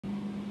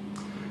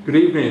Good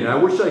evening. I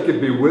wish I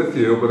could be with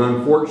you, but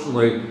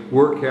unfortunately,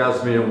 work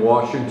has me in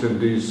Washington,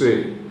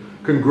 D.C.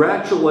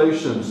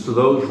 Congratulations to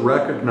those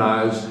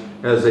recognized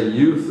as a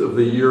Youth of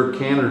the Year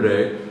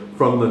candidate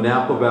from the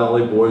Napa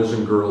Valley Boys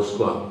and Girls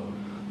Club.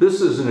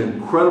 This is an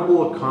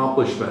incredible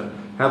accomplishment,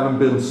 having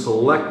been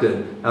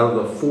selected out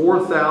of the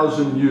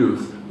 4,000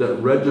 youth that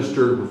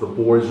registered with the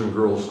Boys and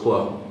Girls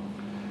Club.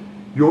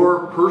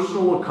 Your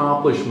personal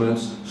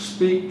accomplishments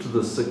speak to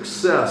the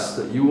success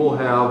that you will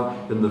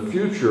have in the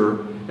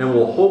future and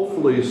will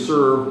hopefully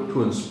serve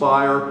to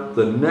inspire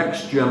the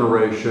next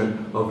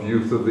generation of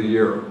Youth of the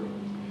Year.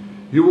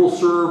 You will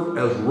serve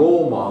as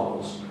role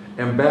models,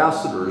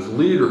 ambassadors,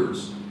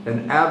 leaders,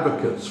 and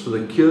advocates for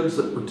the kids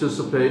that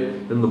participate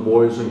in the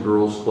Boys and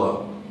Girls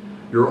Club.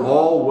 You're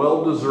all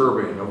well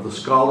deserving of the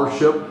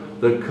scholarship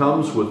that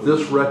comes with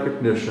this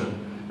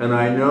recognition, and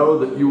I know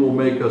that you will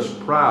make us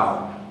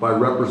proud by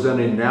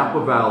representing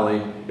Napa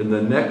Valley in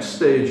the next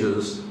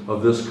stages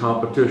of this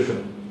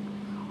competition.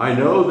 I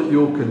know that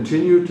you'll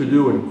continue to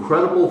do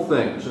incredible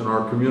things in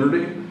our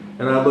community,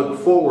 and I look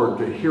forward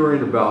to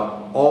hearing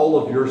about all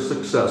of your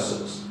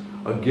successes.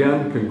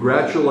 Again,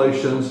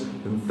 congratulations,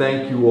 and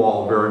thank you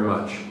all very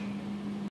much.